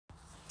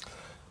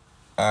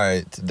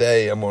Alright,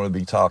 today I'm going to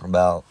be talking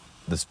about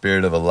the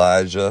spirit of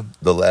Elijah.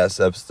 The last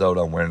episode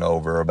I went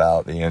over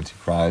about the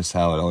Antichrist,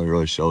 how it only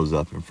really shows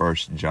up in 1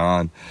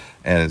 John,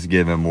 and it's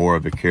given more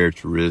of a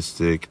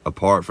characteristic,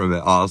 apart from it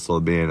also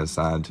being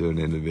assigned to an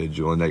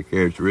individual, and that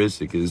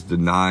characteristic is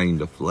denying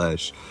the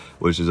flesh,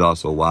 which is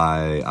also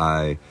why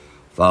I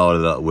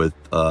followed it up with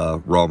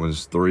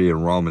Romans 3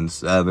 and Romans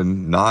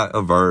 7, not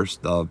a verse,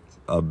 a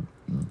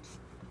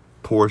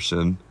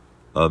portion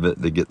of it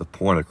to get the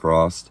point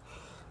across.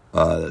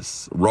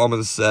 It's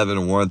Romans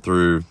 7, 1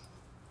 through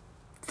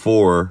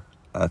 4,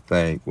 I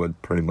think,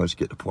 would pretty much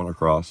get the point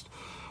across.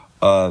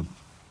 But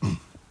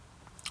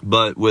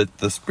with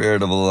the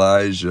spirit of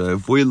Elijah,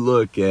 if we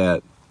look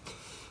at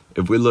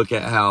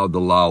how the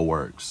law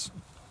works,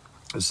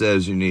 it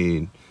says you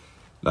need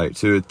like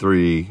 2 or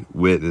 3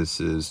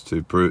 witnesses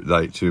to prove,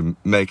 like to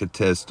make a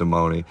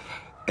testimony,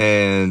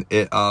 and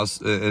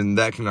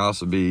that can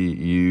also be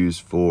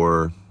used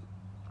for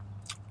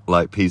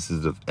like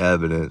pieces of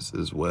evidence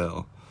as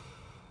well.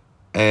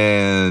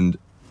 And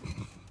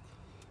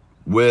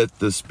with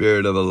the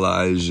spirit of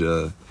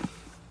Elijah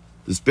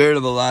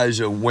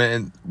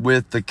went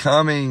with the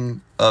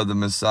coming of the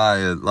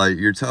Messiah. Like,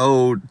 you're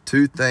told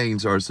 2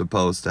 things are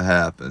supposed to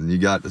happen. You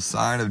got the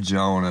sign of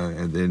Jonah,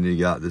 and then you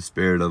got the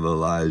spirit of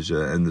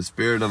Elijah. And the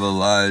spirit of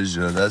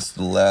Elijah, that's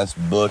the last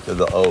book of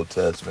the Old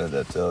Testament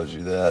that tells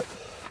you that.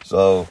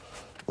 So,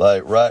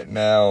 like, right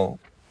now,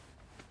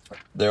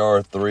 there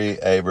are 3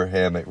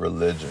 Abrahamic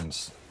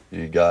religions.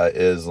 You got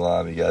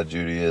Islam, you got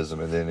Judaism,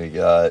 and then you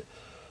got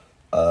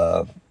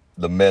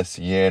the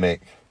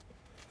Messianic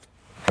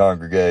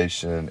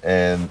congregation.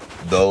 And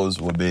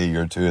those will be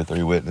your 2 or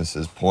 3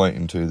 witnesses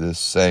pointing to this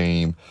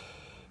same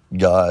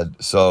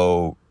God.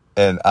 So,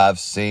 and I've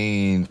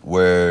seen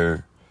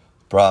where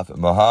Prophet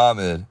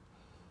Muhammad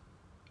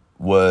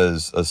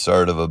was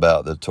assertive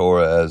about the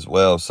Torah as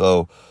well.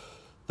 So,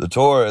 the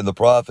Torah and the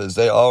prophets,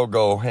 they all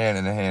go hand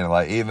in hand.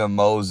 Like, even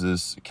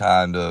Moses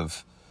kind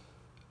of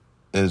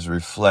is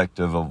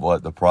reflective of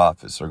what the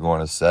prophets are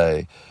going to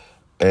say.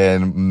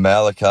 And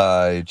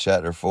Malachi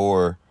chapter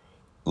 4,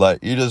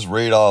 like, you just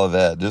read all of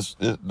that.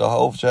 The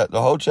whole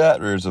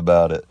chapter is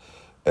about it.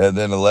 And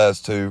then the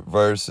last 2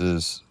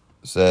 verses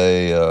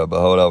say,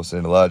 behold, I will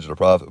send Elijah the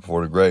prophet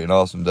before the great and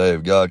awesome day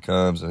of God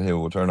comes, and he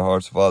will turn the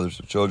hearts of fathers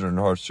to children, and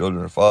the hearts of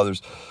children to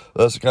fathers,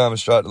 thus to come and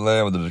strike the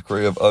land with a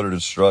decree of utter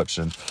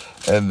destruction.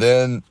 And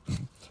then,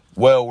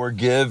 well, we're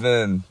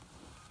given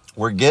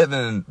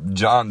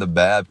John the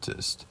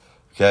Baptist.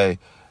 Okay,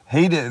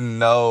 he didn't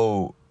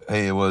know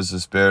he was the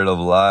spirit of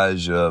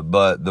Elijah,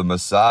 but the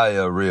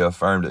Messiah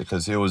reaffirmed it,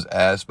 because he was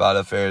asked by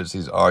the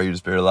Pharisees, are you the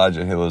spirit of Elijah?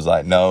 And he was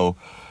like, no.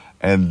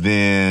 And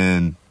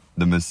then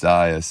the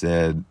Messiah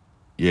said,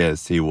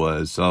 yes, he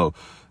was. So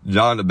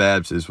John the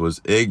Baptist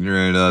was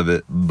ignorant of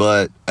it,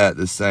 but at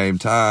the same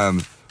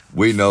time,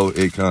 we know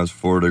it comes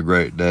for the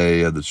great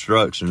day of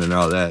destruction and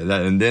all that.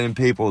 And then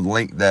people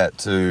link that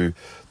to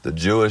the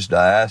Jewish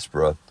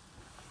diaspora.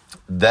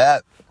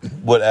 That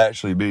would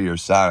actually be your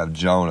sign of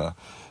Jonah.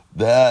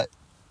 That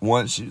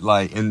once you,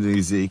 like in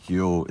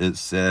Ezekiel, it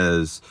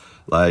says,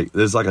 like,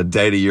 there's like a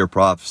day-to-year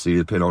prophecy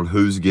depending on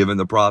who's given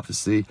the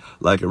prophecy.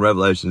 Like in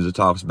Revelations, it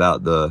talks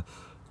about the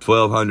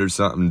 1,200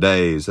 something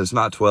days. That's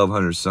not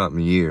 1,200 something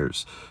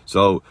years.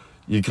 So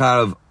you kind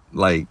of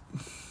like,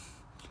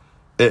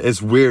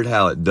 it's weird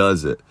how it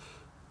does it.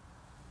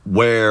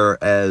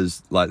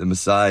 Whereas like the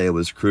Messiah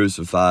was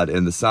crucified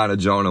in the sign of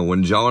Jonah,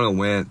 when Jonah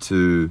went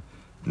to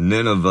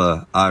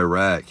Nineveh,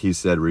 Iraq, he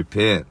said,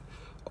 repent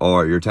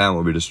or your town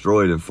will be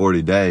destroyed in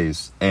 40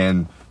 days.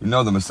 And you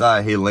know, the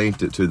Messiah, he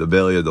linked it to the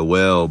belly of the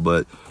whale,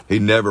 but he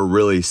never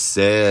really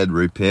said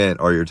repent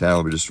or your town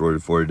will be destroyed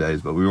in 40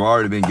 days. But we've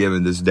already been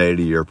given this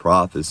day-to-year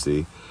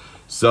prophecy.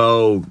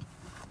 So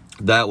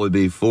that would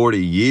be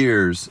 40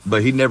 years,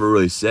 but he never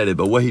really said it.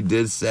 But what he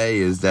did say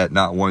is that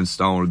not one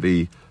stone would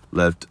be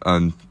left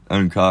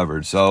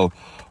uncovered. So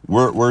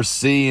we're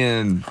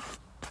seeing,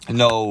 you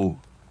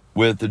know,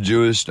 with the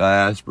Jewish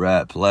diaspora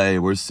at play,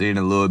 we're seeing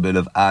a little bit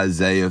of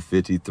Isaiah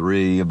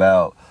 53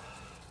 about,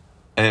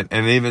 and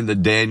even the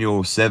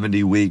Daniel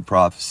 70-week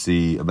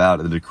prophecy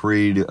about the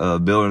decreed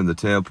building of the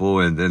temple,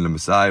 and then the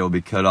Messiah will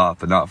be cut off,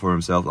 but not for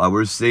himself. Like,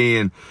 we're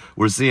seeing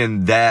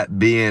that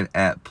being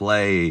at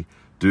play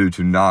due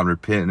to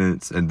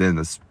non-repentance, and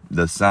then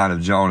the sign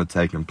of Jonah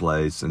taking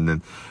place. And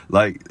then,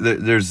 like,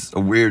 there's a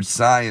weird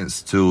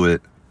science to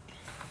it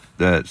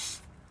that's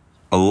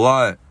a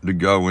lot to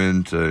go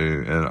into,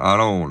 and I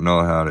don't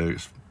know how to,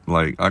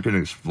 like, I can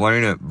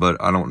explain it, but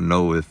I don't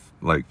know if,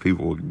 like,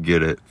 people will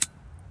get it.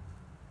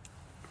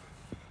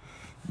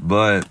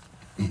 But,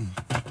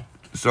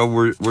 so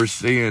we're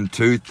seeing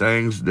 2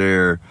 things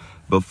there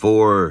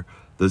before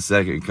the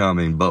second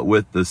coming. But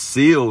with the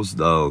seals,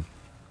 though,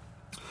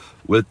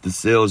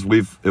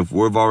 if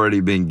we've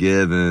already been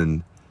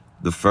given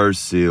the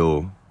first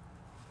seal,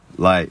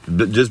 like,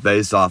 just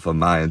based off of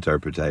my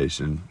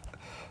interpretation,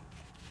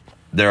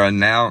 they're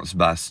announced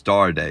by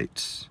star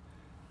dates.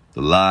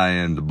 The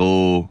lion, the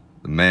bull,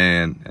 the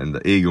man, and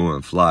the eagle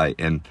in flight.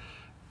 And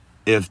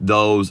if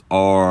those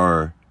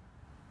are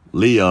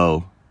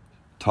Leo,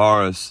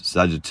 Taurus,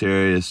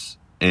 Sagittarius,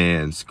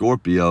 and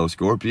Scorpio.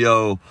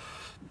 Scorpio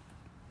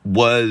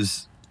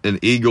was an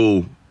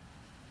eagle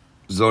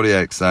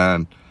zodiac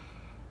sign.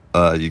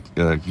 You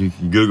can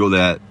Google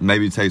that.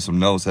 Maybe take some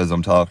notes as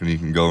I'm talking. You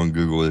can go and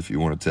Google it if you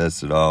want to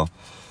test it all.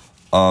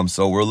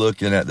 So we're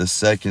looking at the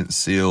second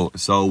seal.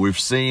 So we're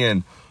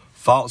seeing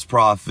false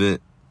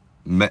prophet,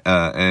 and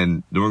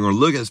then we're going to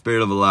look at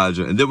spirit of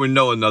Elijah, and then we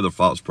know another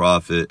false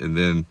prophet, and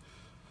then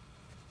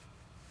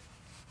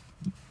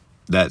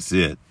that's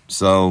it.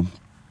 So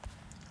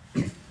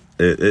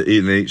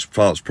each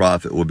false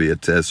prophet will be a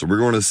test. So we're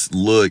going to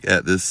look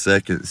at this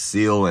second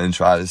seal and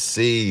try to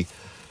see.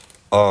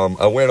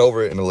 I went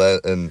over it in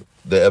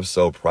the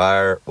episode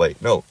prior. I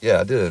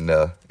did in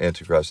the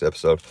Antichrist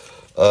episode.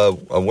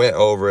 I went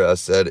over it. I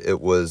said it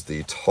was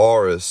the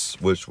Taurus,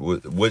 which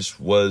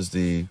was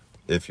the,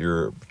 if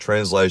your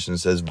translation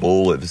says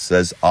bull, if it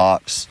says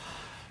ox,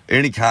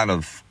 any kind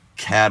of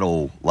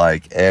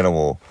cattle-like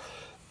animal,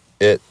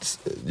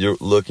 you're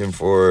looking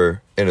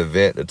for an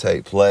event to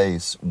take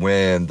place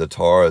when the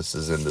Taurus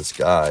is in the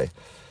sky.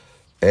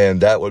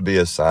 And that would be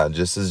a sign.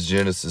 Just as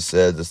Genesis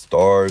said, the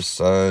stars,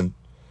 sun,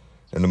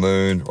 and the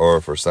moon are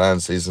for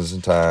signs, seasons,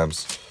 and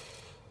times.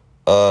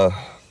 There's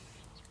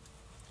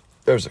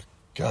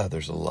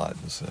a lot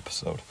in this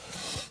episode.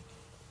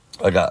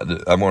 I'm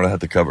going to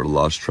have to cover the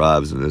lost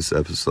tribes in this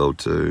episode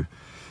too.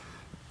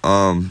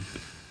 I'm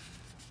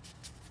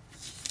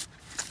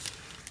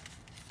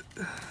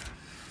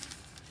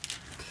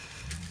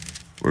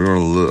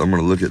going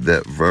to look at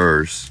that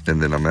verse,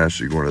 and then I'm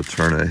actually going to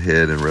turn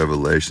ahead in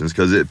Revelations,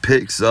 because it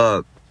picks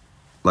up,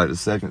 like the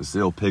second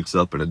seal picks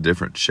up in a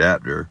different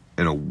chapter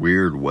in a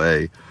weird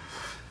way.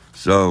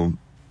 So,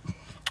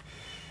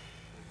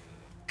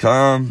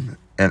 come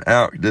and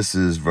out. This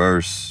is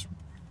verse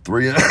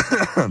 3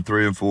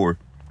 and 4.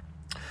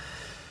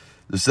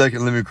 The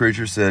second living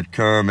creature said,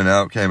 "Come," and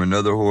out came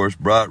another horse,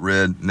 bright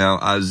red. Now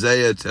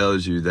Isaiah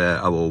tells you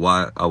that I will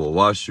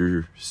wash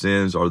your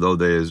sins, although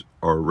they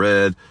are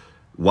red,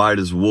 white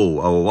as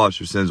wool. I will wash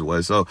your sins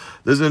away. So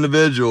this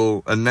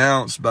individual,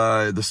 announced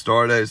by the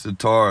star dates of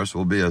Taurus,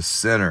 will be a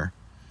sinner.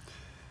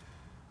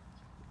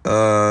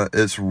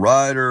 Its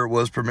rider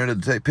was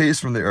permitted to take peace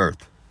from the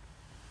earth.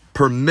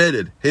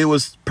 Permitted. He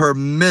was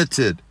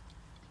permitted.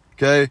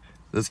 Okay?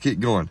 Let's keep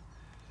going.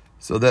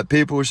 So that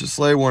people should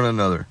slay one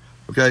another.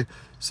 Okay?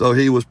 So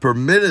he was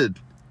permitted.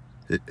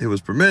 He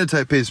was permitted to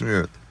take peace from the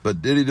earth.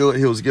 But did he do it?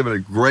 He was given a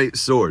great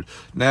sword.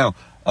 Now,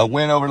 I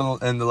went over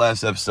in the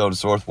last episode, the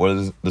sword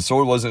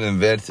wasn't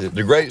invented.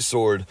 The great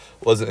sword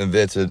wasn't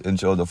invented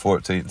until the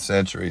 14th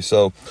century.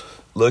 So,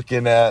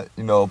 looking at,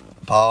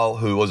 Paul,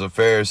 who was a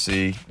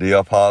Pharisee, the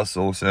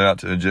apostle sent out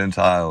to the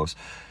Gentiles,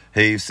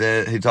 he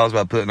talks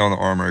about putting on the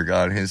armor of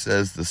God. And he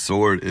says the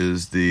sword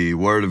is the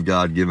word of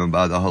God given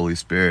by the Holy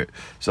Spirit.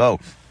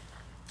 So,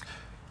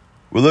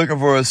 we're looking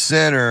for a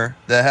sinner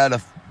that had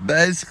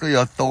basically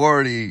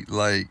authority,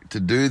 to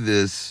do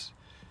this,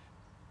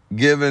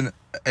 given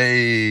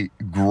a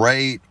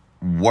great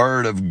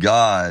word of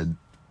God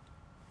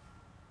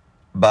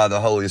by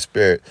the Holy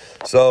Spirit.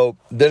 So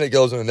then it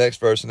goes in the next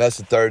verse, and that's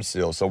the third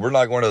seal. So we're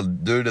not going to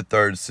do the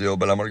third seal,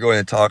 but I'm going to go ahead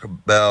and talk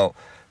about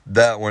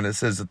that one. It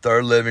says the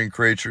third living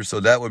creature. So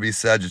that would be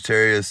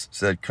Sagittarius,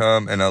 said,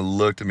 "Come," and I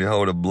looked, and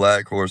behold, a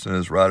black horse, and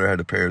his rider had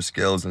a pair of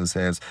scales in his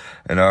hands.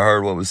 And I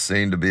heard what was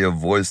seen to be a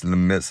voice in the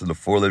midst of the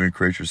four living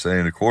creatures,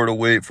 saying, "A quart of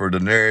wheat for a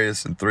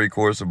denarius, and 3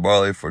 quarts of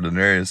barley for a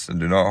denarius, and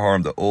do not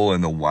harm the oil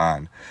and the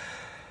wine."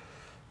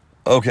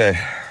 Okay,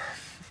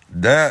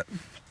 that's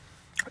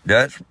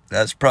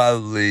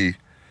probably,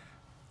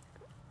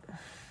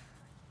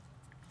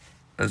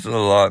 that's a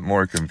lot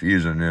more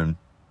confusing than,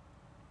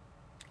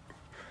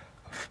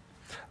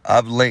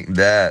 I've linked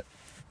that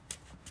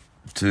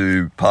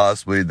to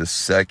possibly the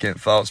second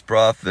false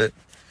prophet,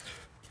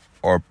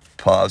 or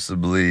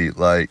possibly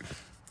the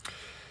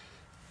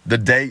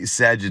date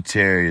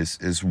Sagittarius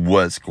is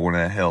what's going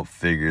to help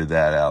figure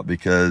that out,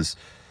 because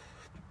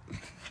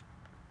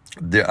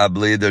I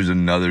believe there's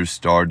another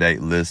star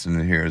date listed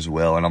in here as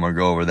well, and I'm going to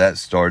go over that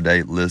star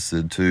date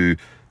listed to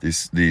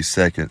the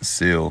second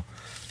seal.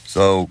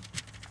 So,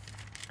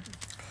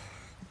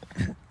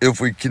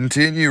 if we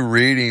continue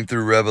reading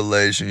through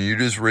Revelation, you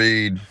just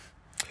read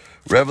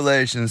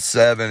Revelation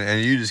 7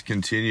 and you just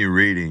continue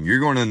reading, you're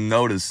going to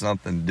notice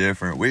something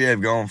different. We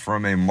have gone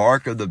from a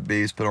mark of the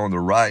beast put on the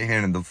right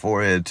hand and the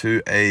forehead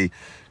to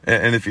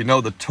and if you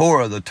know the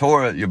Torah,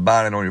 you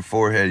bind it on your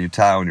forehead, you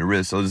tie it on your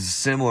wrist. So it's a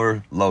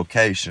similar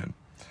location.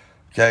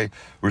 Okay?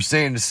 We're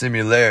seeing the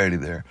similarity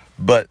there.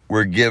 But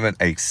we're given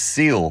a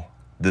seal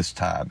this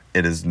time.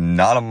 It is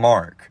not a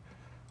mark.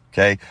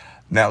 Okay?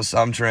 Now,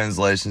 some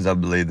translations, I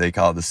believe they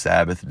call the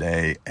Sabbath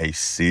day a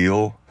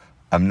seal.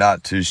 I'm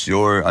not too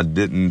sure. I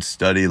didn't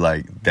study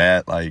like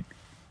that. I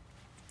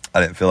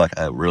didn't feel like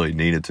I really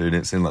needed to. It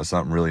didn't seem like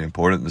something really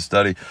important to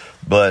study.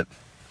 But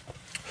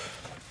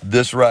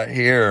this right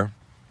here,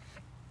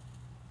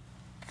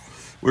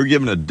 we're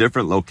given a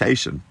different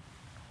location,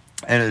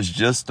 and it's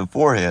just the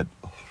forehead.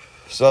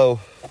 So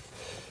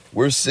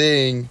we're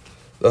seeing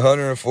The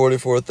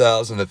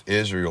 144,000 of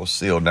Israel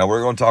sealed. Now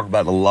we're going to talk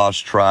about the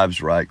lost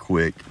tribes right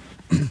quick.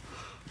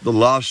 The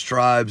lost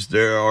tribes,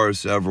 there are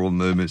several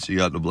movements. You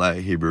got the Black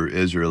Hebrew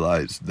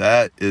Israelites.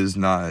 That is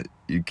not,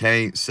 you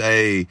can't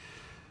say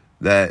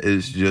that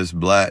it's just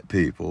black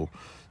people.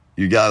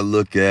 You got to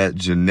look at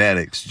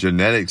genetics.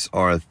 Genetics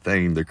are a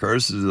thing. The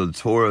curses of the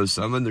Torah,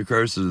 some of the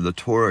curses of the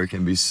Torah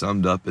can be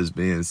summed up as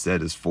being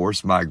said as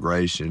forced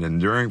migration.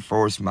 And during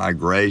forced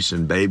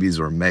migration, babies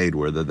are made,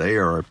 whether they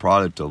are a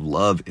product of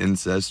love,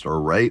 incest, or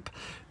rape.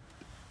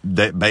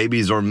 That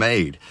babies are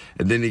made.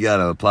 And then you got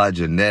to apply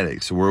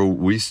genetics. Where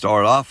we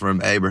start off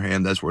from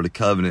Abraham, that's where the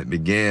covenant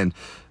began.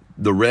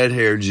 The red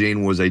hair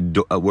gene was a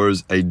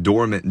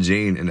dormant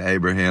gene in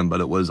Abraham,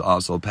 but it was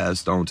also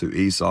passed on to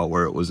Esau,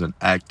 where it was an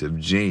active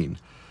gene.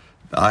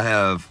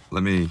 Let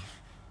me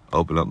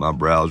open up my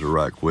browser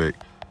right quick.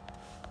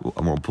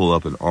 I'm going to pull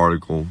up an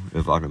article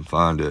if I can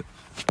find it.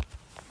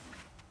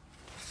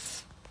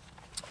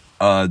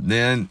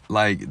 Then,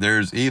 like,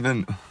 there's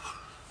even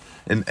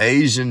an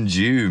Asian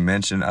Jew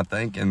mentioned, I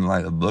think, in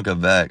like the book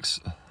of Acts.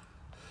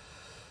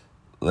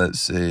 Let's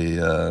see.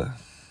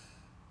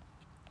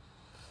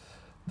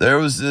 There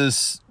was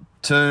this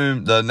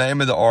tomb. The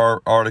name of the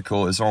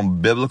article is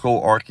on biblical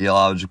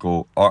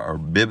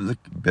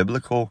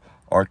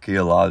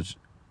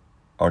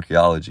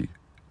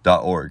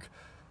archaeology.org.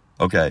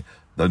 Okay.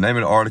 The name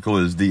of the article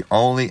is "The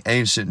Only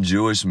Ancient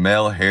Jewish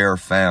Male Hair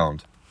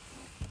Found."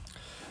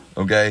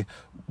 Okay.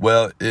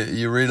 Well,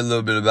 you read a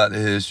little bit about the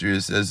history.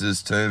 It says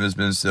this tomb has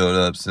been sealed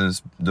up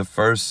since the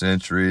 1st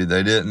century.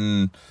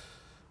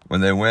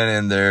 When they went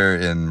in there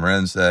and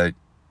ransacked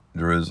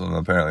Jerusalem,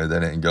 apparently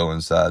they didn't go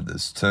inside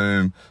this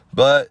tomb,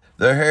 but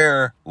their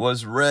hair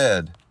was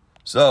red.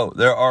 So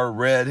there are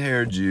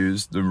red-haired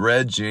Jews. The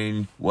red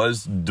gene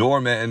was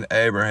dormant in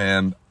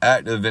Abraham,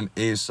 active in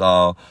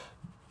Esau.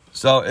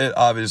 So it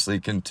obviously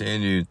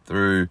continued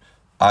through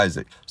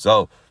Isaac.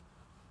 So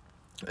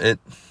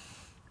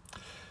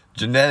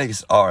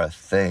genetics are a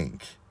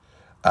thing.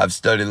 I've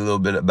studied a little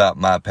bit about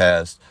my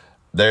past.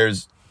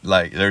 There's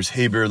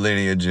Hebrew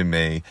lineage in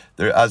me.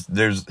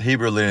 There's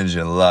Hebrew lineage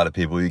in a lot of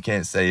people. You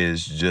can't say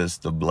it's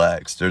just the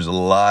blacks. There's a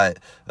lot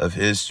of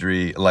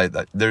history. Like,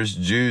 there's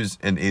Jews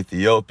in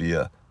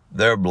Ethiopia.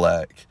 They're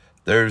black.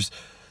 There's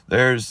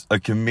a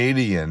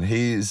comedian.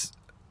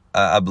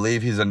 I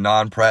believe he's a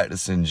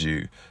non-practicing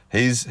Jew.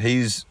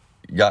 He's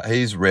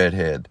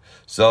redhead.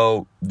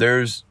 So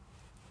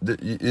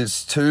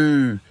it's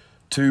too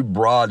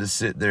broad to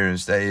sit there and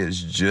say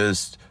it's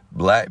just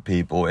black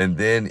people. And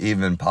then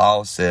even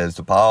Paul,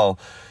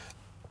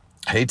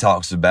 he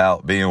talks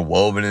about being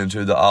woven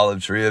into the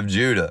olive tree of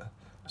Judah.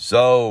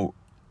 So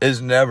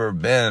it's never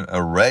been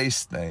a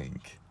race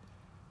thing.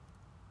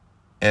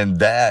 And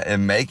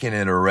making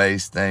it a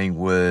race thing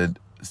would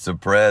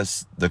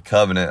suppress the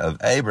covenant of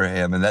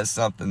Abraham. And that's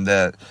something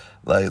that,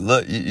 like,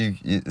 look,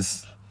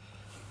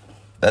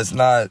 that's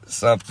not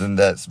something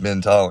that's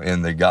been taught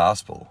in the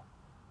gospel.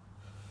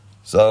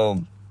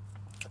 So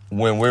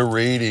when we're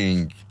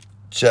reading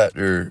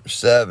chapter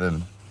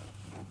 7,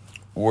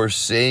 we're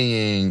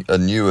seeing a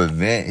new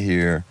event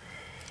here,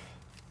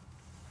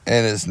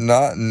 and it's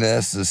not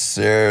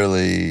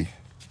necessarily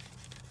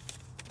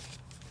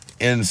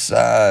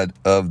inside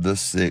of the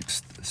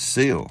 6th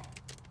seal.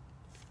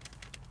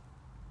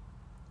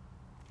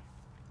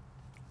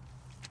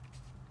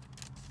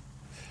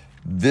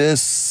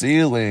 This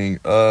sealing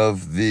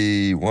of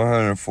the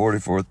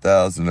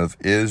 144,000 of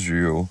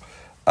Israel,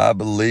 I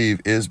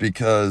believe, is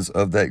because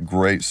of that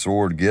great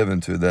sword given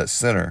to that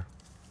sinner.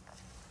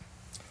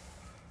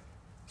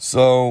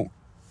 So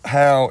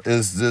how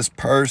is this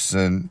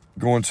person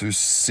going to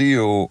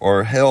seal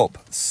or help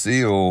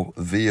seal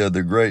via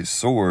the great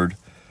sword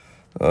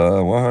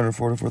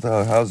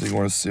 144,000? How is he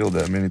going to seal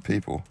that many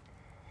people?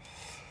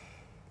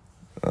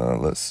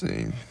 Let's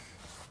see.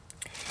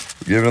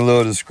 Giving a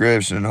little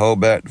description: hold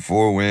back the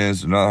 4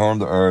 winds, do not harm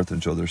the earth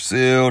until they're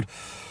sealed.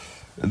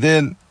 And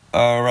then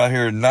right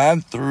here,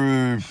 9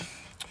 through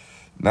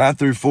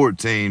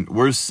 14,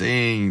 we're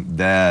seeing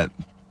that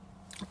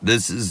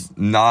this is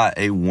not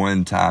a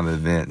one-time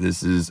event.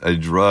 This is a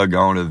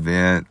drug-on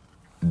event,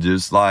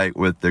 just like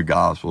with the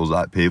Gospels.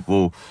 Like,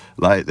 people,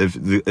 like, if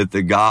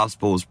the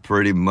Gospels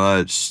pretty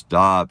much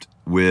stopped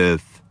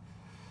with,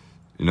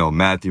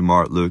 Matthew,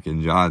 Mark, Luke,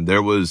 and John,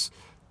 there was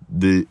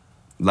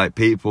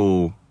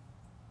people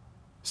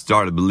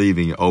started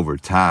believing over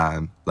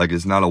time. Like,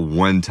 it's not a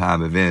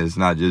one-time event. It's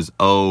not just,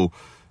 oh,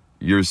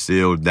 you're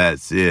sealed,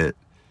 that's it.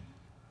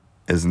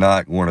 It's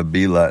not going to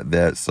be like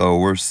that. So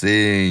we're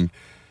seeing,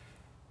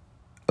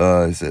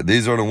 he said,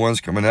 these are the ones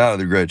coming out of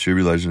the great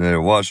tribulation. They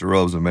have washed their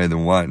robes and made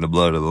them white in the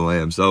blood of the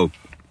Lamb. So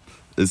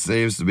it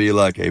seems to be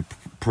like a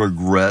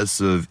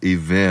progressive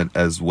event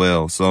as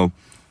well. So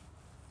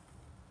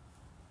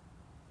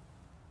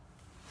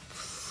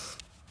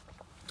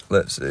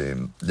let's see.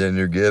 Then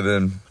you're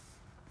given...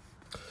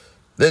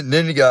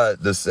 Then you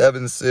got the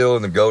 7th seal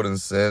and the golden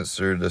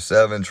censer, the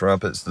 7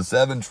 trumpets. The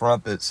 7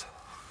 trumpets,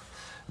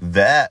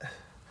 that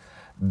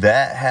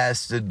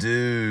has to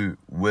do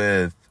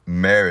with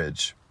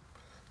marriage.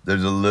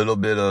 there's a little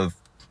bit of,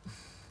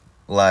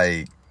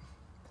 like,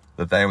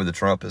 the thing with the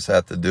trumpets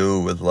have to do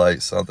with,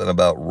 like, something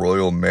about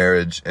royal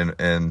marriage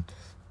and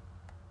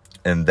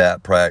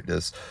that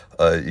practice.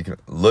 You can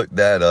look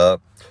that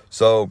up.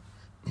 So,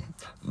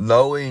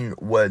 knowing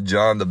what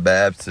John the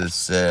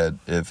Baptist said,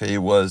 if he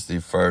was the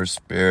first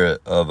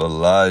spirit of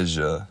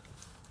Elijah,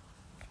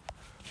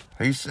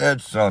 he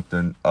said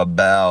something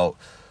about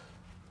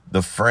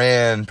the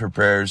friend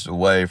prepares the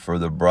way for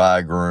the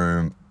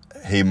bridegroom.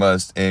 He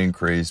must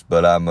increase,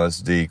 but I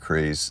must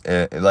decrease.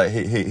 And like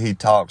he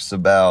talks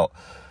about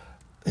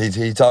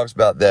he talks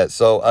about that.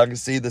 So I can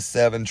see the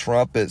 7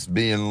 trumpets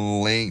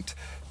being linked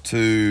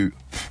to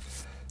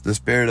the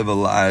spirit of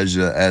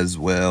Elijah as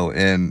well,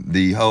 and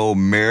the whole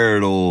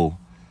marital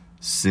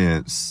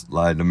sense,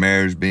 like the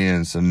marriage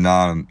being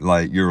synonymous,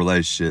 like your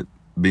relationship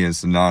being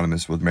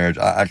synonymous with marriage.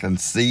 I can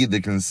see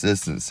the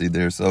consistency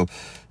there. So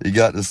you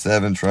got the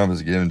 7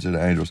 trumpets given to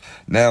the angels.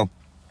 Now,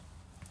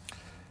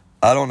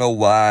 I don't know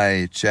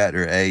why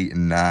chapter 8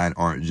 and 9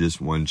 aren't just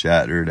one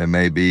chapter. They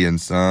may be in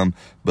some,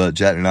 but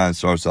chapter 9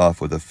 starts off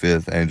with a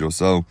 5th angel.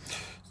 So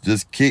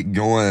just keep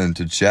going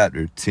to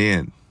chapter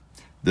 10.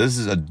 This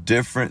is a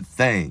different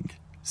thing.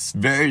 It's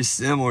very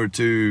similar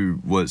to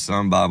what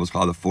some Bibles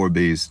call the 4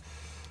 beasts.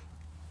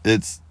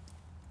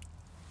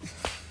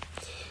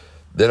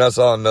 Then I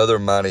saw another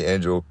mighty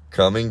angel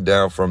coming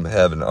down from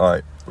heaven. All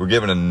right, we're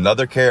given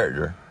another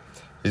character.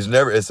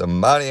 It's a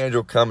mighty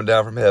angel coming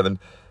down from heaven.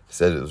 He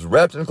said it was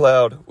wrapped in a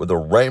cloud with a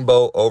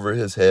rainbow over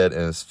his head,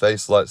 and his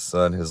face like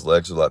sun, his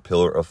legs were like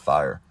pillar of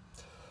fire.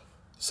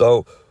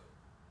 So,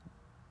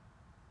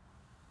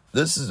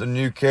 this is a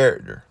new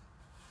character.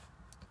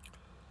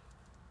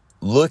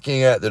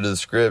 Looking at the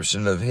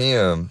description of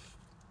him,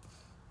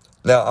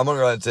 now I'm going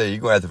to go ahead and tell you, you're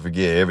going to have to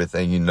forget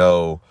everything you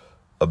know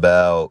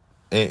about,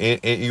 you're going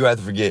to have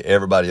to forget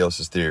everybody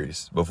else's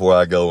theories before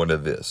I go into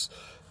this.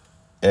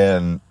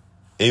 And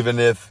even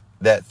if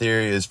that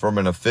theory is from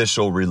an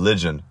official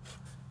religion,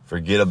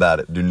 forget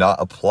about it. Do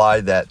not apply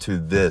that to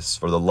this.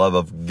 For the love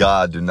of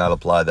God, do not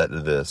apply that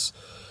to this.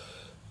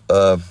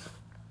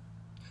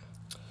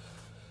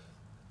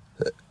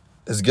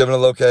 He's given a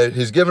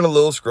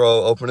little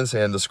scroll, open his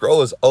hand. The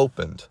scroll is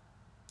opened.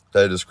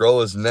 Okay, the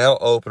scroll is now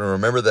open.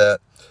 Remember that.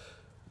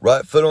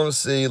 Right foot on the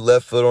sea,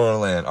 left foot on the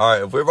land. All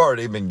right, if we've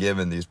already been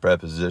given these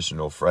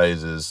prepositional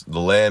phrases, the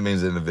land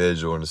means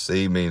individual and the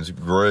sea means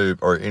group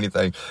or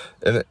anything.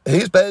 And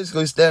he's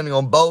basically standing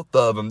on both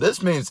of them.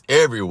 This means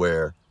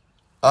everywhere.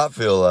 I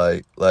feel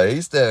like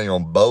he's standing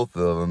on both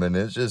of them. And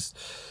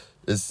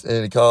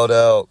and he called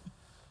out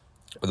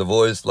with a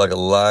voice like a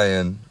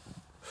lion,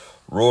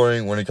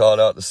 roaring. When he called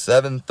out, the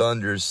 7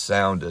 thunders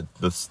sounded.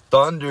 The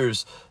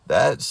thunders,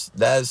 that's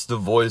the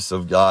voice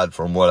of God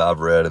from what I've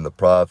read in the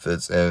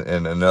prophets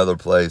and in other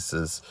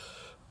places.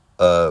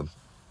 Heard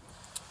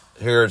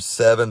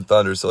 7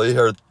 thunders. So he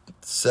heard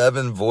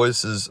 7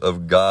 voices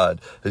of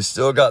God. He's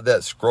still got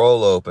that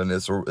scroll open.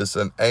 It's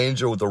an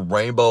angel with a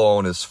rainbow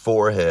on his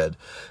forehead.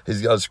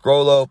 He's got a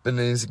scroll open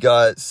and he's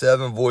got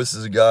 7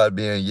 voices of God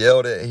being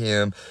yelled at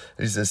him.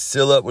 And he says,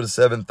 seal up with the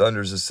 7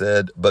 thunders, it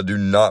said, but do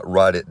not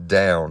write it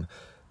down.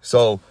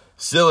 So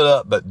seal it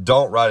up, but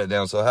don't write it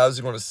down. So how's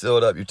he going to seal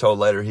it up? You're told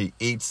later he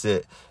eats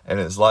it and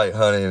it's like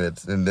honey and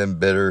then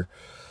bitter.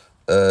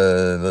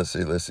 Let's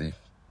see.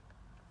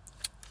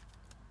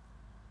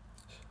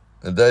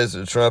 In the days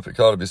of the trumpet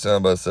call to be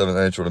sounded by the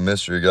 7th angel, the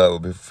mystery of God will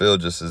be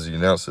fulfilled just as he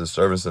announced to his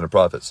servants and the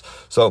prophets.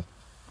 So,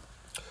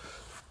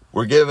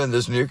 we're given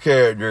this new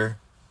character.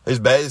 He's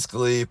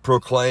basically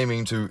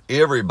proclaiming to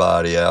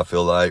everybody, I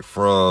feel like,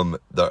 from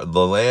the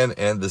land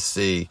and the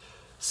sea,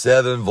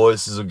 7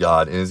 voices of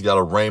God, and he's got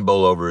a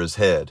rainbow over his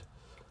head.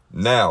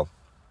 Now,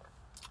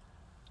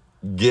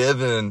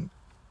 given,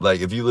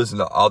 like, if you listen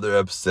to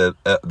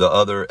the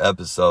other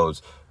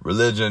episodes,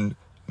 religion,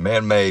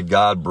 man-made,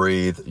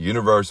 God-breathed,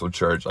 universal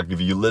church, like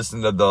if you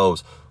listen to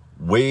those,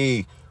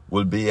 we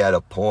would be at a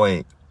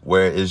point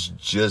where it's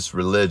just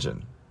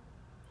religion.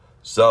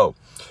 So,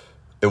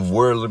 if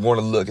we're going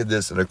to look at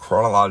this in a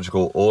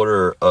chronological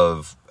order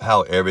of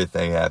how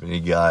everything happened, you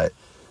got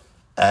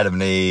Adam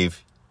and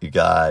Eve, you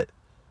got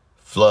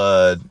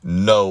flood,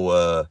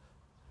 Noah,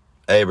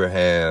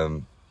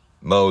 Abraham,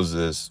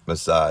 Moses,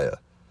 Messiah.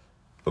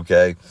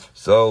 Okay,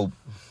 so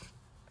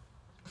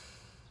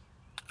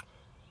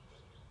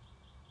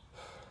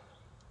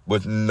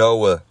with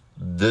Noah,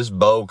 this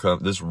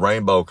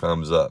rainbow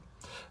comes up,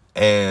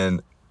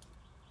 and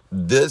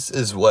this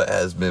is what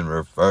has been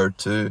referred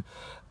to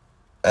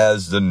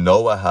as the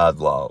Noahide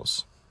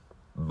laws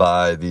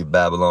by the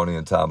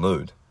Babylonian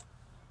Talmud.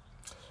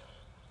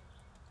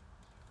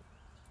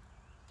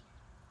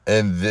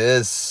 And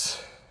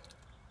this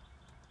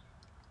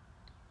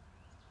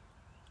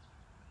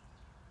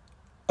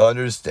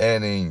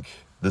understanding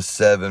the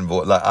 7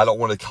 voices, like, I don't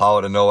want to call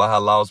it a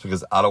Noahide laws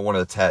because I don't want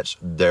to attach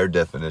their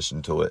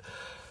definition to it.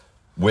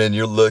 When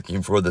you're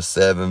looking for the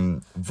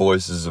 7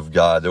 voices of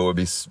God, there would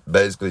be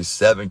basically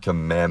 7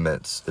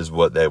 commandments is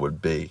what they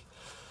would be.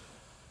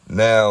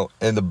 Now,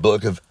 in the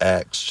book of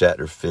Acts,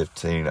 chapter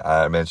 15,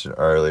 I mentioned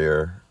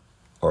earlier,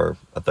 or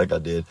I think I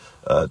did,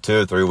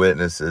 2 or 3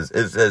 witnesses.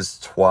 It says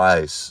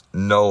twice,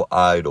 no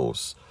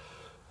idols.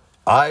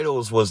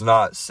 Idols was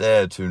not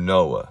said to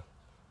Noah,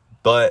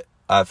 but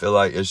I feel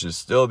like it should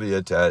still be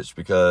attached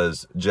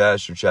because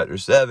Jasher chapter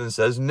 7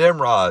 says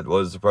Nimrod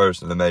was the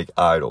person to make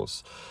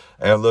idols.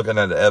 And looking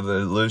at the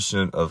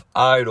evolution of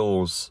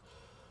idols,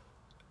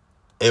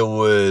 it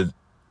would,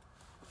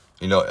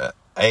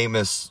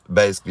 Amos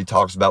basically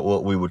talks about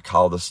what we would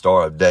call the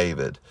Star of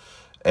David.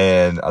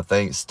 And I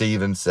think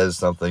Stephen says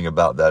something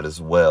about that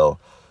as well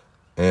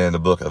in the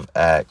book of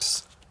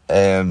Acts.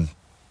 And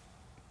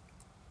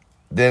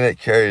then it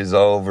carries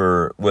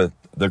over with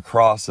the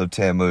cross of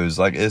Tammuz.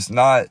 Like, it's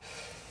not,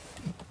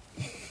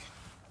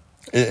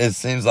 it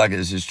seems like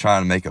it's just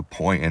trying to make a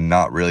point and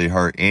not really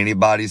hurt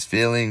anybody's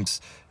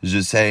feelings. It's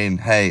just saying,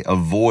 hey,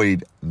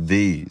 avoid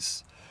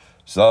these.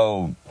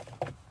 So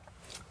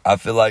I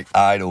feel like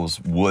idols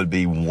would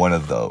be one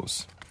of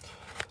those.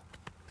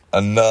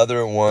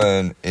 Another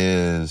one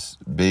is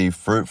be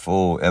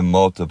fruitful and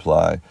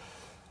multiply.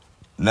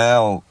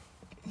 Now,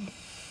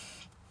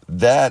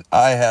 that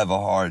I have a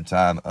hard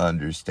time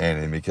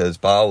understanding because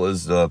Paul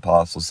was the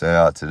apostle sent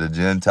out to the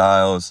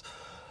Gentiles,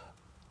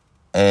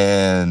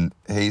 and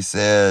he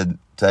said,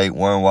 take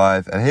one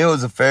wife. And he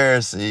was a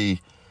Pharisee.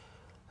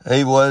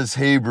 He was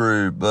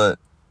Hebrew, but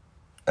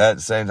at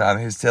the same time,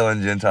 he's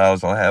telling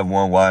Gentiles don't have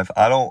one wife.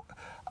 I don't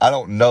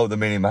know the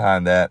meaning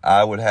behind that.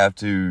 I would have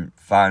to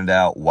find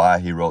out why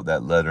he wrote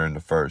that letter in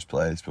the first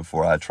place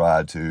before I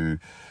tried to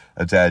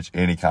attach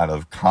any kind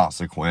of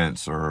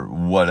consequence or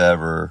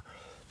whatever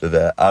to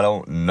that. I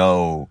don't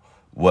know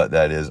what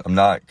that is. I'm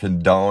not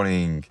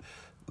condoning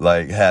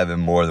like having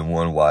more than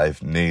one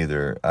wife,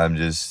 neither. I'm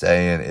just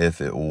saying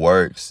if it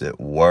works, it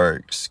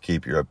works.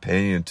 Keep your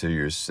opinion to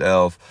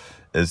yourself.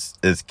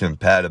 It's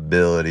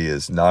compatibility.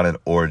 It's not an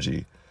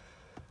orgy.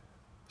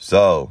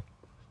 So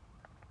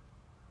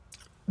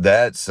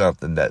that's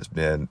something that's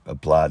been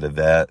applied to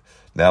that.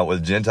 Now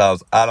with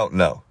Gentiles, I don't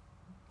know.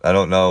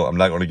 I'm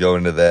not going to go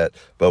into that.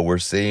 But we're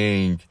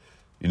seeing,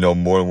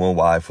 more than one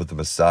wife with the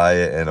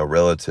Messiah in a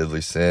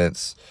relatively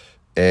sense.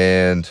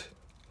 And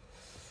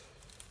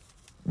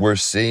we're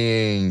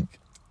seeing,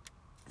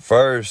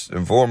 first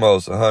and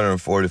foremost,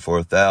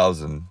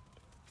 144,000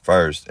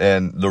 first.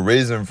 And the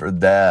reason for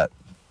that,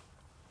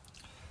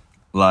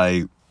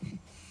 like,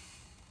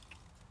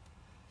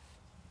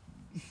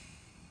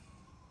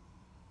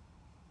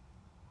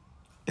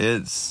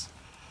 it's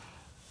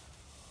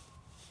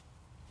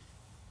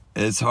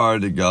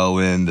hard to go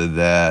into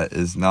that.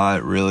 It's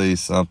not really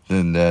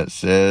something that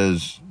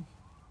says,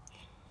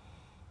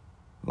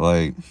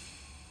 like,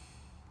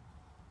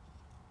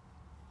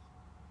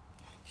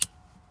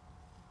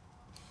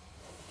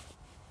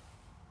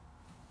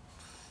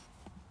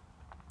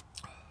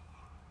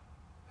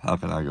 how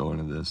can I go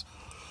into this?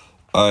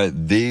 All right,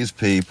 these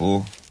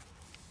people,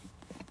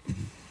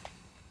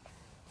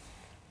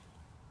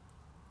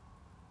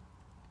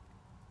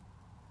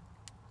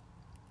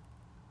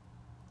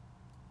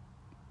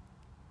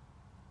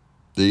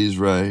 these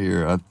right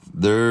here, I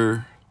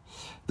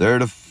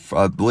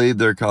believe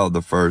they're called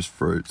the first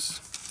fruits,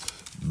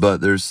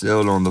 but they're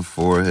sealed on the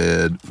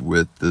forehead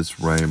with this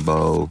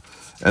rainbow.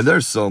 And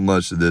there's so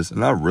much of this,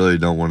 and I really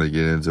don't want to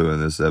get into it in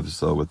this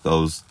episode with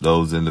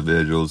those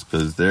individuals,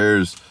 because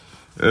there's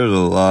a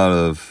lot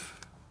of,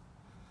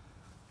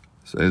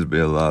 seems to be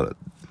a lot of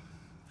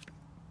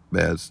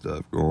bad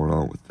stuff going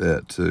on with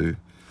that too.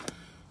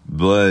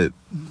 But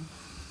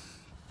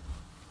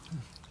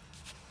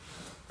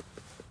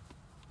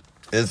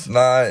it's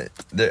not,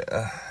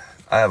 I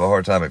have a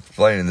hard time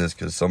explaining this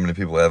because so many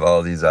people have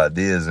all these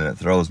ideas and it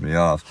throws me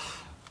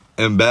off.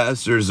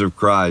 Ambassadors of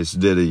Christ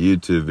did a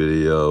YouTube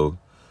video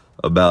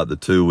about the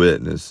 2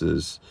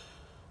 witnesses.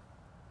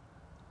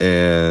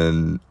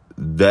 And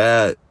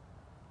that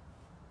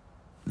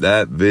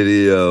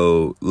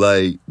video,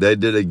 like, they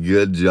did a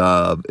good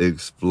job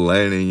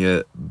explaining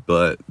it,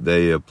 but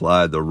they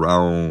applied the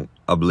wrong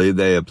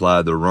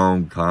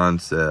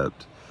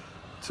concept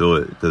to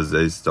it, because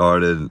they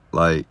started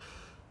like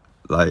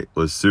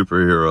with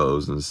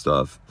superheroes and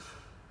stuff.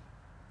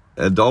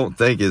 And don't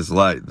think it's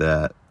like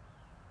that.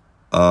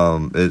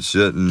 It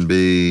shouldn't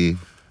be.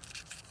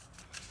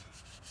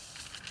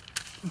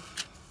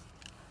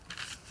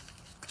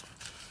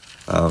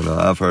 I don't know.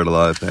 I've heard a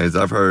lot of things.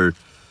 I've heard,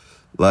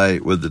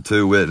 like, with the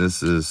 2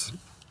 witnesses,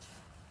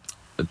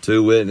 the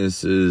 2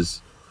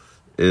 witnesses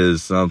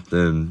is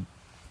something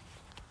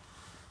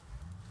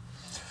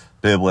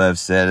people have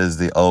said is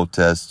the Old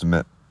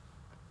Testament,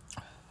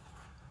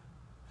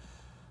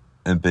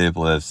 and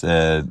people have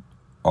said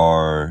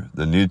are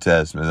the New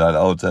Testament, not the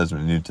Old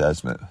Testament, New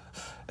Testament.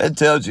 It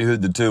tells you who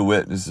the 2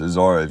 witnesses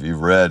are if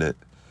you've read it.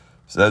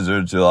 It says there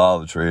are 2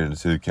 olive trees and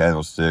 2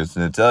 candlesticks.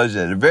 And it tells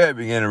you at the very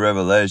beginning of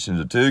Revelation,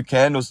 the 2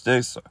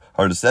 candlesticks,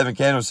 or the 7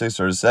 candlesticks,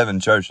 are the 7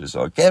 churches.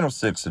 So a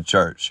candlestick's a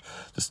church.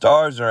 The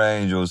stars are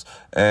angels.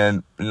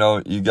 And,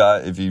 you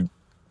got, if you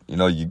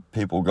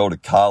people go to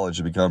college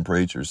to become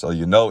preachers. So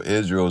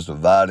Israel is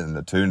divided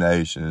into two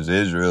nations,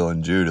 Israel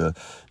and Judah.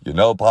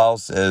 Paul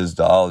says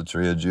the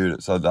idolatry of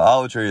Judah. So the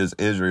idolatry is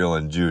Israel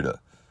and Judah.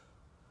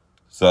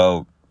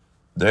 So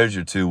there's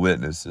your two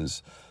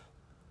witnesses.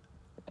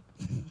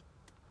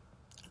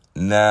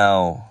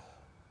 Now,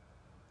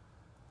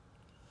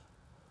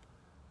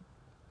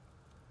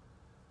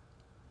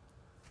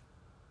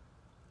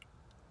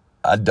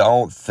 I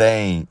don't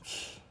think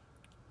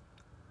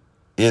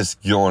it's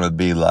going to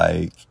be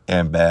like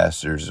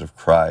ambassadors of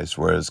Christ,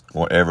 where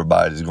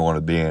everybody's going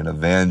to be an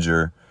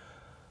avenger.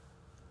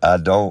 I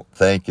don't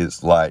think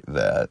it's like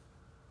that.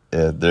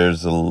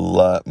 There's a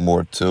lot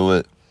more to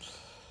it.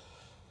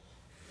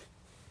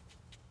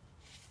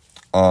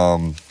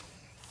 I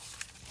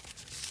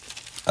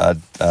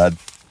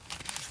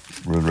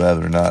would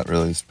rather not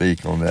really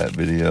speak on that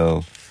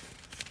video,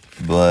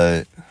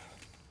 but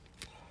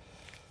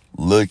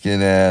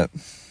looking at,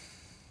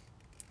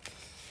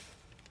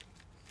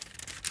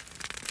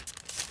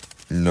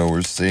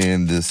 we're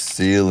seeing this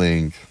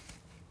sealing,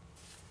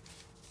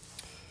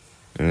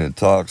 and it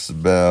talks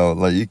about,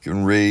 like, you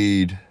can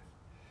read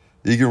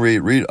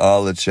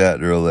all of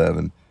chapter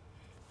 11.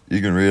 You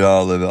can read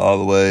all of it, all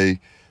the way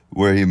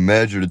where he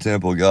measured the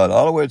temple of God,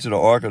 all the way to the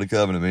Ark of the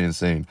Covenant being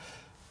seen.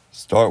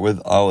 Start with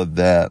all of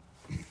that.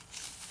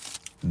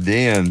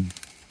 Then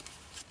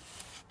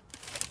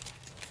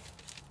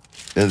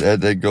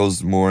that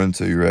goes more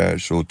into your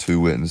actual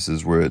two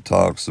witnesses, where it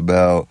talks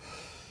about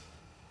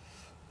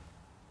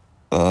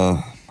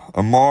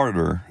a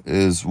martyr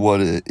is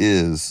what it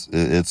is.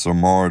 It's a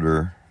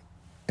martyr.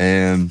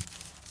 And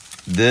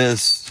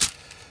this,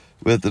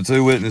 with the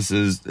two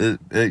witnesses,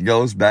 it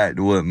goes back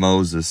to what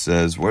Moses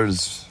says.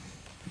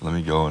 Let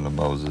me go into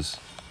Moses.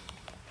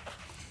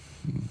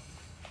 Let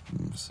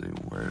me see,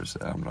 where is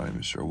that? I'm not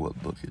even sure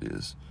what book it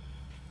is.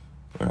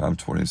 I'm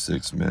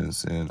 26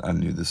 minutes in. I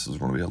knew this was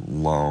going to be a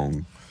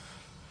long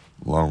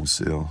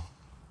seal.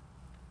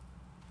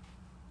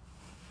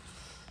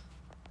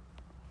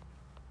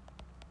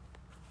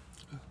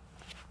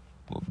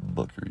 What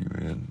book are you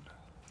in?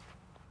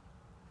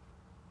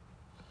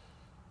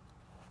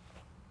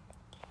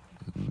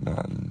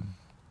 None.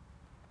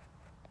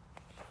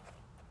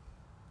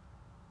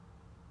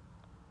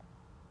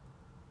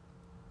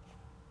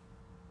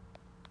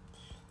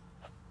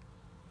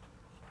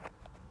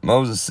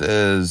 Moses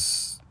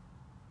says,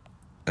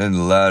 in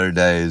the latter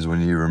days,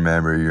 when you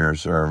remember you're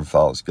serving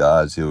false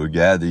gods, he will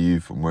gather you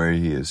from where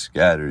he has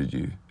scattered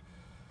you.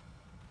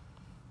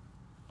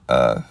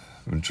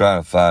 I'm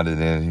trying to find it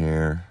in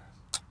here.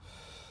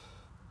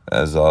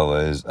 As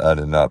always, I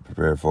did not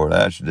prepare for it.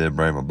 I actually did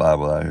bring my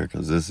Bible out here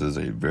because this is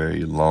a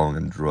very long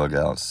and drug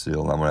out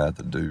seal. I'm going to have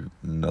to do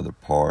another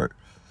part.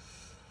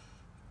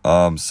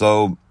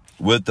 So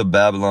with the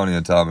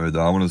Babylonian Talmud,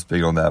 though, I want to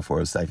speak on that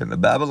for a second. The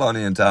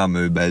Babylonian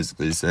Talmud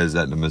basically says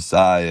that the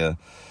Messiah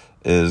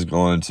is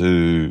going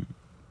to,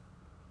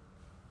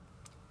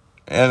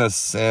 in a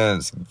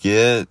sense,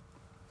 get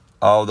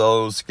all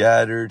those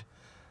scattered.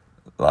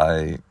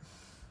 Like,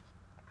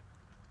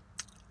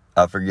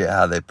 I forget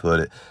how they put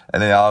it.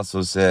 And it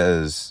also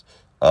says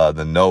the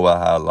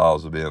Noahide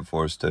laws will be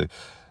enforced too.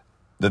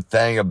 The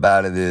thing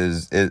about it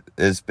is,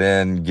 it's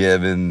been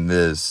given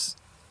this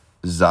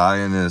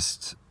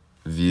Zionist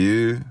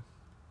view.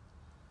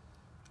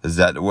 Is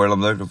that the word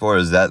I'm looking for?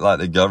 Is that like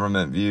the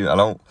government view?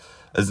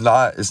 It's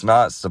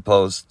not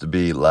supposed to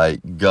be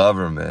like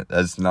government.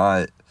 It's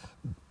not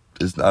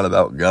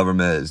about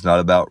government. It's not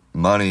about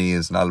money.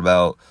 It's not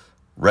about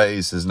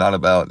race. It's not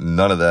about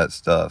none of that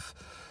stuff.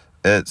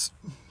 It's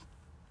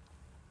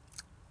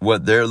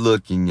what they're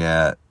looking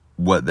at,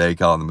 what they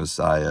call the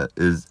Messiah,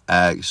 is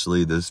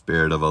actually the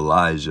spirit of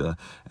Elijah.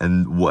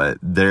 And what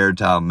their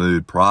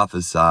Talmud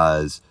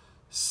prophesies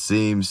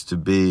seems to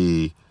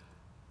be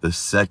the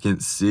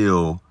second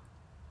seal.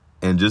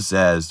 And just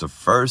as the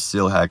first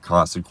seal had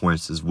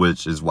consequences,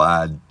 which is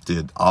why I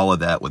did all of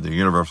that with the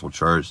Universal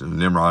Church and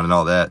Nimrod and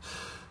all that,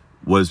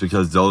 was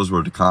because those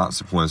were the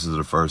consequences of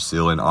the first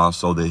seal, and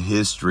also the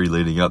history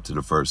leading up to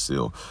the first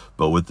seal.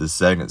 But with the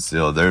second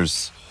seal,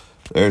 there's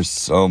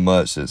so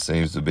much that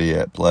seems to be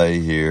at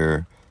play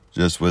here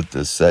just with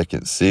the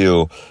second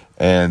seal.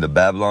 And the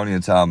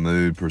Babylonian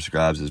Talmud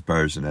prescribes this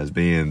person as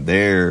being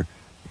their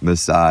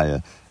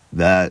Messiah.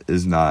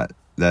 That's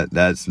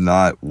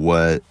not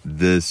what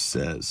this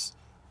says.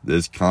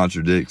 This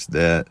contradicts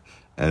that,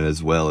 and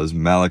as well as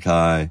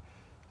Malachi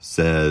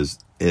says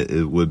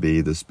it would be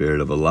the spirit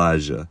of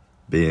Elijah,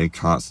 being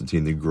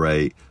Constantine the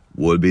Great,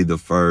 would be the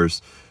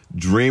first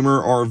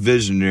dreamer or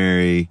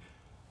visionary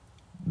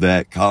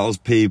that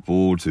caused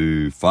people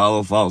to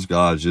follow false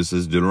gods, just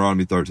as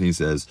Deuteronomy 13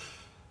 says.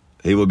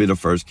 He will be the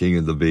first king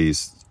of the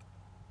beast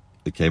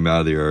that came out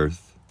of the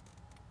earth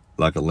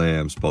like a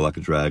lamb, spoke like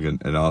a dragon,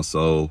 and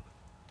also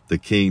the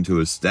king to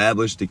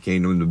establish the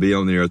kingdom, to be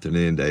on the earth in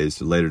the end days,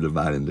 to later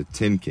divide into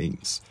 10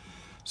 kings.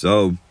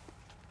 So,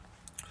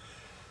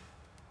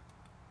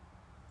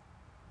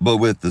 but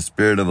with the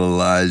spirit of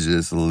Elijah,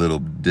 it's a little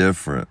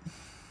different,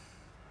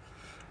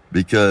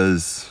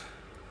 because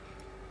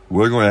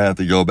we're going to have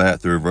to go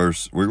back through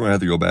we're going to have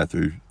to go back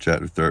through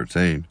chapter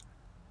 13.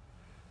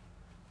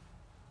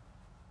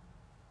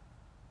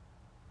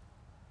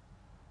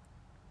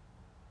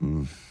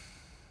 I'm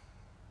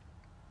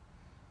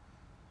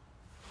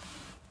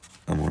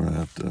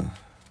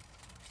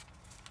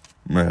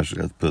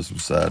actually have to put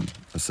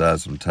aside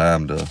some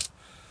time to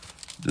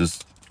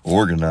just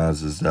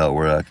organize this out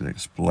where I can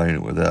explain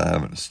it without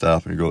having to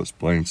stop and go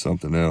explain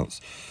something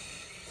else.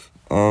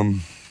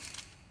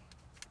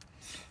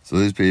 So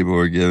these people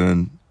are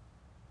given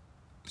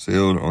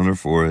sealed on their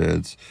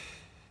foreheads,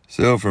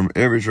 sealed from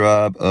every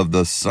tribe of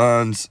the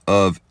sons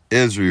of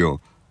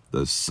Israel.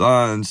 The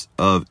sons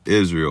of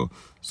Israel.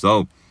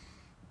 So,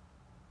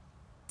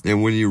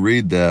 and when you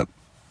read that,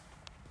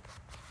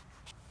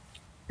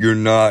 you're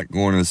not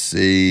going to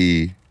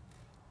see,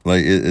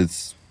 like,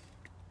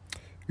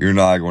 you're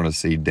not going to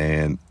see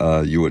Dan.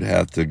 You would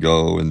have to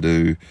go and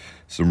do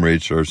some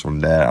research on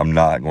that. I'm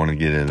not going to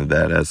get into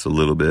that. That's a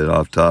little bit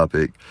off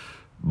topic.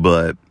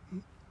 But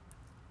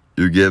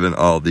you're given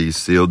all these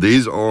sealed.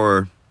 These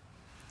are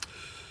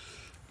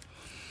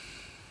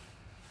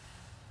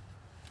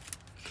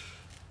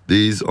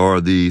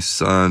the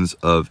sons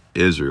of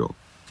Israel.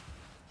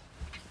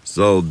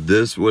 So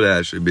this would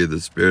actually be the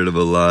spirit of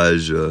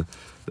Elijah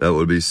that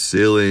would be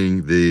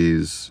sealing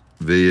these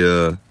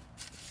via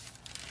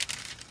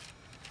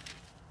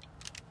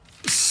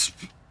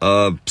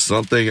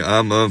something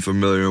I'm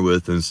unfamiliar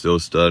with and still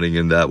studying,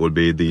 and that would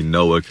be the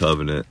Noah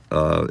covenant.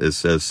 It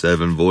says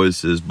 7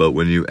 voices, but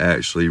when you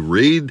actually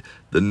read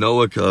the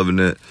Noah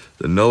covenant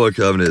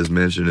is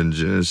mentioned in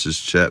Genesis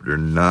chapter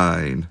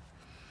 9.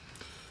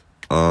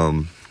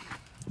 I'm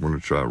going to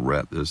try to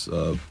wrap this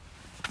up.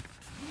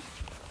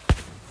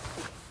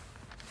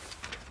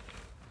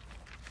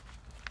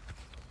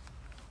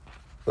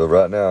 But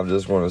right now, I'm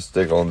just going to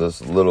stick on this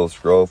little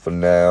scroll for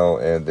now,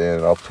 and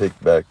then I'll pick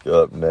back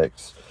up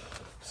next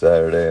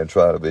Saturday and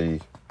try to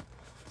be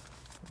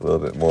a little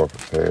bit more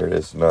prepared.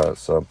 It's not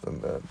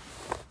something that...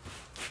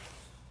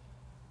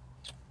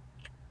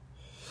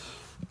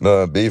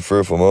 be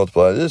fruitful,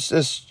 multiply.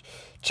 This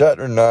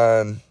chapter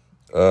 9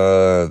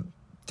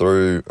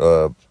 through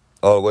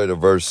all the way to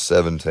verse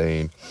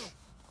 17.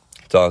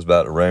 Talks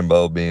about the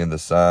rainbow being the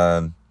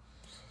sign.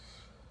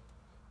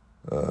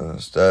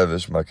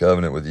 Establish my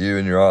covenant with you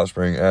and your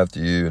offspring after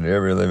you and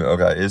every living.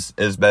 Okay, it's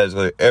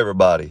basically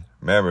everybody.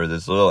 Remember,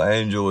 this little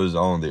angel is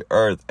on the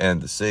earth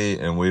and the sea,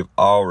 and we've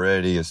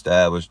already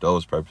established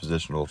those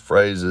prepositional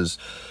phrases.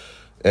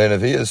 And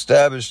if he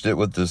established it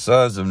with the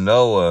sons of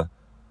Noah,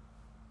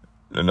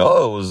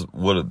 Noah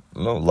would have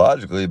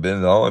logically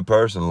been the only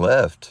person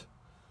left.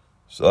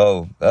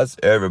 So that's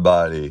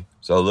everybody.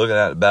 So looking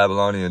at the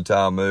Babylonian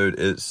Talmud,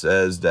 it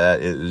says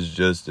that it is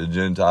just the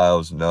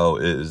Gentiles. No,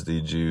 it is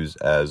the Jews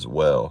as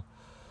well.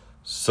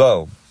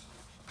 So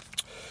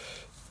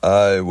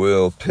I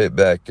will pick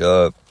back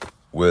up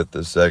with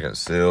the second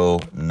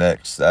seal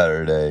next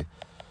Saturday.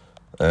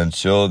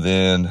 Until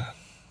then,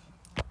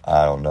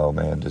 I don't know,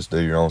 man. Just do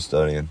your own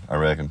studying, I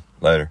reckon.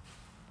 Later.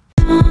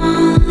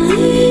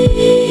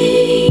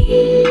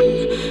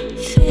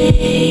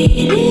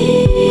 Fading.